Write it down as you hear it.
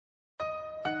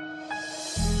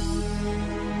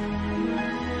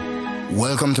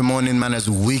Welcome to Morning Manna's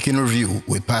Week in Review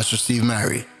with Pastor Steve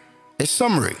Mary. A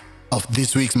summary of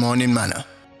this week's Morning Manna.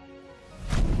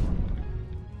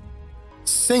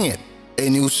 Sing it, a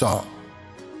new song.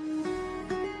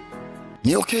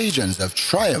 New occasions of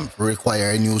triumph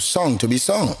require a new song to be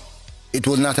sung. It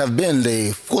would not have been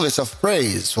the fullest of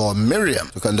praise for Miriam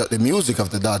to conduct the music of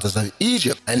the daughters of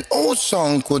Egypt. An old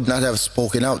song could not have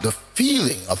spoken out the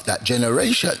feeling of that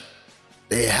generation.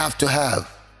 They have to have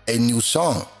a new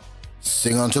song.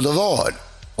 Sing unto the Lord,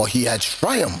 for he had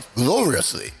triumphed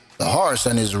gloriously. The horse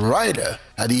and his rider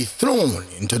had he thrown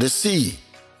into the sea.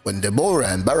 When Deborah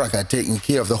and Barak had taken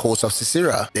care of the host of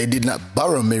Sisera, they did not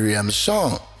borrow Miriam's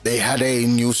song. They had a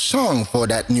new song for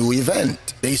that new event.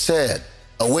 They said,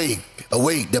 "Awake,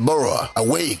 awake, Deborah,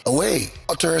 awake, awake,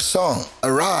 utter a song.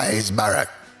 Arise, Barak,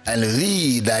 and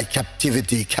lead thy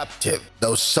captivity captive,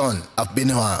 thou son of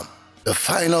Binuam." The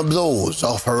final blows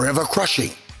are forever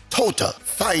crushing, total,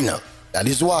 final. That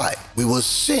is why we will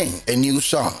sing a new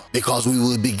song, because we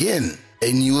will begin a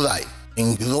new life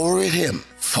in glory with him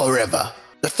forever.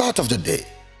 The thought of the day: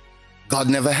 God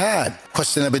never had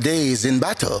questionable days in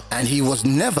battle, and he was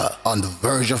never on the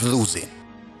verge of losing.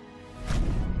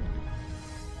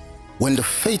 When the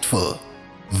faithful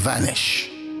vanish.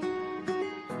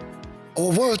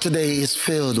 Our world today is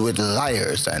filled with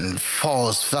liars and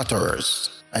false flatterers,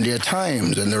 and there are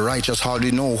times when the righteous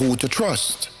hardly know who to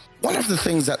trust. One of the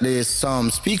things that this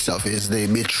psalm speaks of is the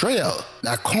betrayal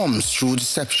that comes through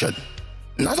deception.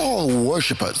 Not all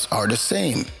worshippers are the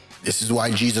same. This is why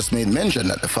Jesus made mention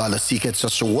that the Father seeketh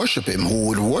such to worship him who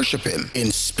would worship him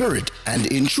in spirit and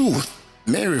in truth.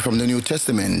 Mary from the New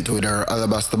Testament with her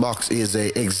alabaster box is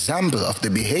an example of the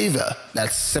behavior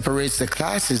that separates the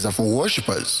classes of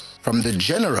worshippers from the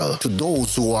general to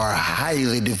those who are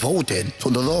highly devoted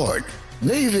to the Lord.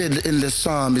 David in the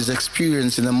psalm is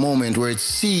experiencing a moment where it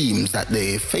seems that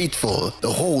the faithful,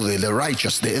 the holy, the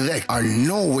righteous, the elect are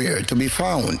nowhere to be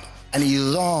found, and he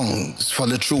longs for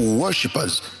the true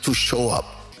worshippers to show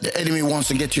up. The enemy wants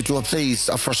to get you to a place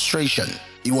of frustration.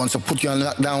 He wants to put you on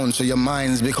lockdown so your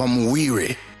minds become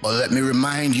weary. But let me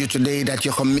remind you today that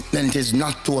your commitment is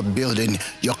not to a building.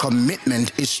 Your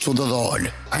commitment is to the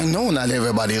Lord. I know not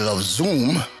everybody loves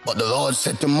Zoom, but the Lord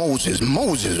said to Moses,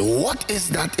 "Moses, what is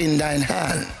that in thine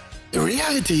hand?" The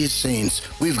reality is, saints,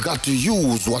 we've got to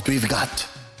use what we've got.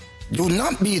 Do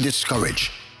not be discouraged.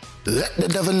 Let the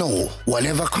devil know,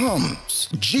 whatever comes,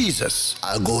 Jesus,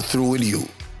 I'll go through with you.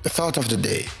 The thought of the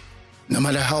day: no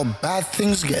matter how bad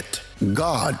things get,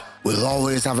 God will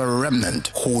always have a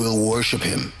remnant who will worship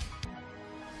him.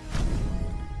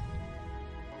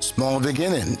 Small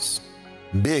beginnings,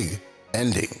 big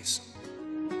endings.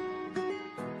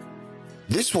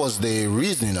 This was the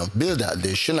reasoning of Bildad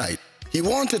the Shunammite. He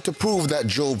wanted to prove that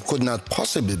Job could not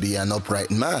possibly be an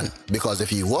upright man, because if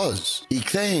he was, he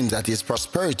claimed that his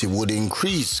prosperity would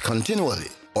increase continually,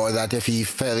 or that if he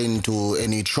fell into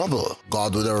any trouble,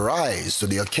 God would arise to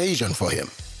the occasion for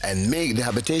him and make the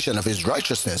habitation of his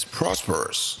righteousness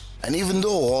prosperous. And even though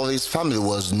all his family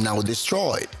was now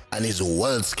destroyed and his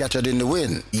wealth scattered in the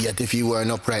wind, yet if he were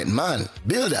an upright man,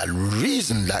 Bildad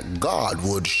reasoned that God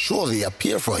would surely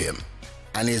appear for him,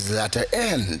 and his latter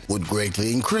end would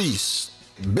greatly increase.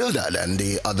 Bildad and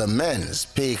the other men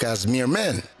spake as mere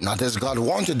men, not as God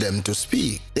wanted them to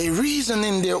speak. They reasoned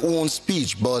in their own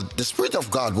speech, but the Spirit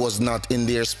of God was not in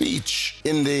their speech,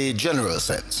 in the general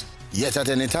sense. Yet at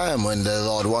any time when the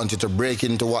Lord wanted to break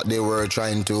into what they were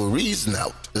trying to reason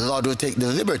out, the Lord would take the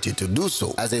liberty to do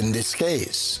so, as in this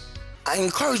case. I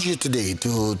encourage you today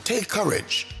to take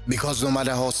courage, because no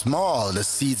matter how small the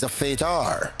seeds of faith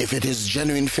are, if it is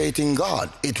genuine faith in God,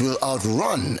 it will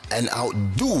outrun and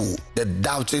outdo the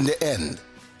doubts in the end.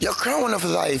 Your crown of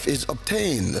life is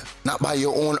obtained not by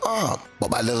your own arm, but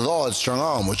by the Lord's strong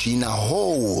arm which he now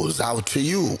holds out to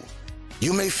you.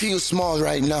 You may feel small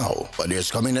right now, but there's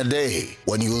coming a day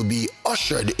when you will be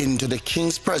ushered into the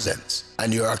King's presence,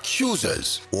 and your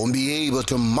accusers won't be able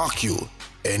to mock you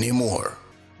anymore.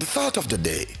 The thought of the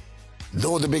day: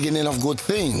 though the beginning of good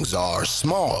things are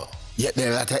small, yet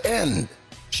their latter end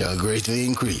shall greatly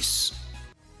increase.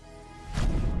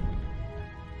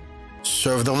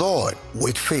 Serve the Lord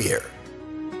with fear.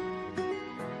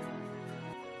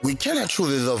 We cannot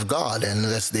truly love God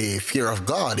unless the fear of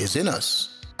God is in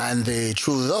us, and the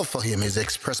true love for him is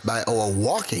expressed by our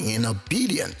walking in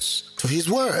obedience to his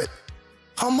word.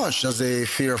 How much does the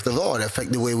fear of the Lord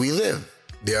affect the way we live?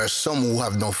 There are some who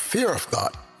have no fear of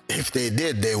God. If they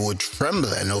did, they would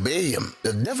tremble and obey him.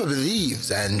 The devil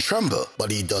believes and trembles, but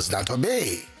he does not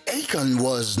obey. Achan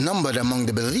was numbered among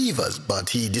the believers, but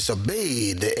he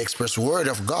disobeyed the express word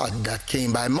of God that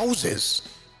came by Moses.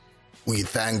 We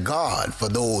thank God for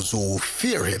those who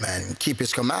fear him and keep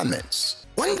his commandments.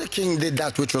 When the king did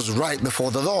that which was right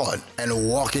before the Lord and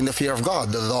walked in the fear of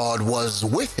God, the Lord was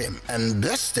with him and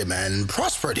blessed him and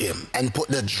prospered him and put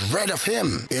the dread of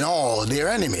him in all their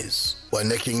enemies. When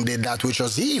the king did that which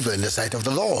was evil in the sight of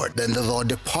the Lord, then the Lord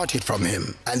departed from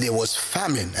him, and there was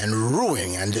famine and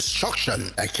ruin and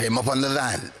destruction that came upon the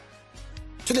land.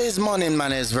 Today's morning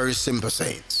manna is very simple,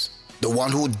 saints. The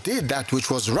one who did that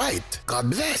which was right, God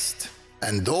blessed,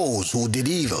 and those who did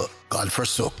evil, God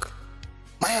forsook.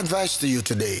 My advice to you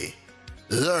today,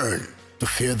 learn to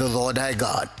fear the Lord thy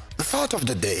God. The thought of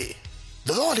the day,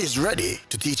 the Lord is ready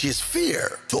to teach his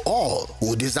fear to all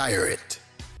who desire it.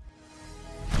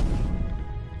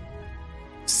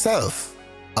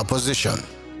 Self-opposition.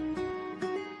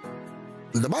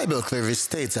 The Bible clearly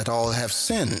states that all have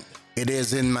sinned. It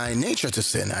is in my nature to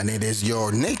sin, and it is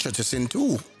your nature to sin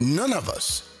too. None of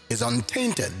us is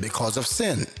untainted because of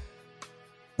sin.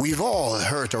 We've all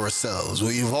hurt ourselves,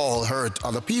 we've all hurt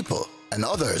other people, and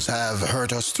others have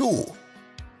hurt us too.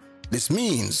 This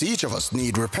means each of us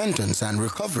need repentance and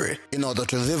recovery in order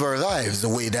to live our lives the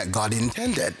way that God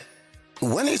intended.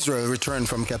 When Israel returned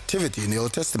from captivity in the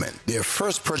Old Testament, their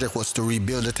first project was to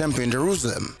rebuild the temple in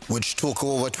Jerusalem, which took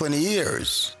over 20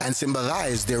 years and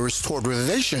symbolized their restored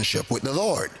relationship with the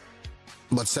Lord.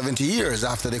 But 70 years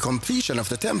after the completion of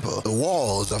the temple, the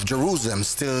walls of Jerusalem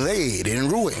still laid in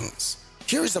ruins.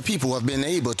 Here is the people who have been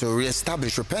able to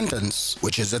reestablish repentance,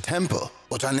 which is the temple,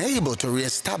 but unable to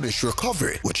reestablish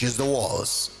recovery, which is the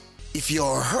walls. If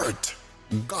you're hurt,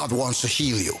 God wants to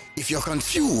heal you. If you're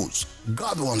confused,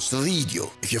 God wants to lead you.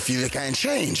 If you feel you can't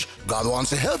change, God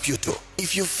wants to help you to.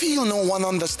 If you feel no one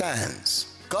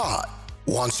understands, God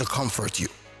wants to comfort you.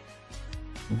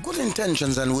 Good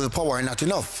intentions and willpower are not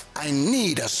enough. I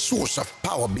need a source of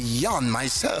power beyond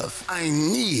myself. I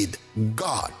need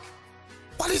God.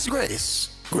 What is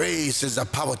grace? Grace is the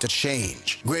power to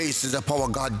change. Grace is the power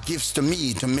God gives to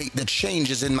me to make the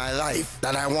changes in my life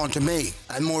that I want to make,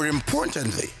 and more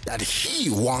importantly, that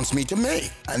he wants me to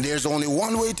make. And there's only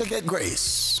one way to get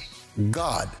grace.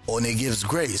 God only gives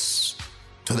grace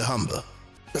to the humble.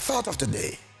 The thought of the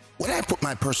day, when I put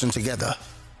my person together,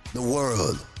 the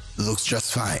world looks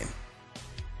just fine.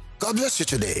 God bless you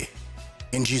today,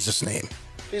 in Jesus' name.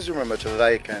 Please remember to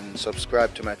like and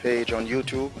subscribe to my page on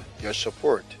YouTube. Your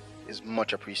support is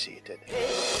much appreciated.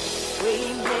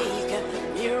 Waymaker,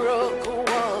 miracle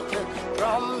worker,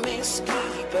 promise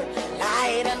keeper,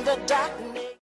 light in the darkness.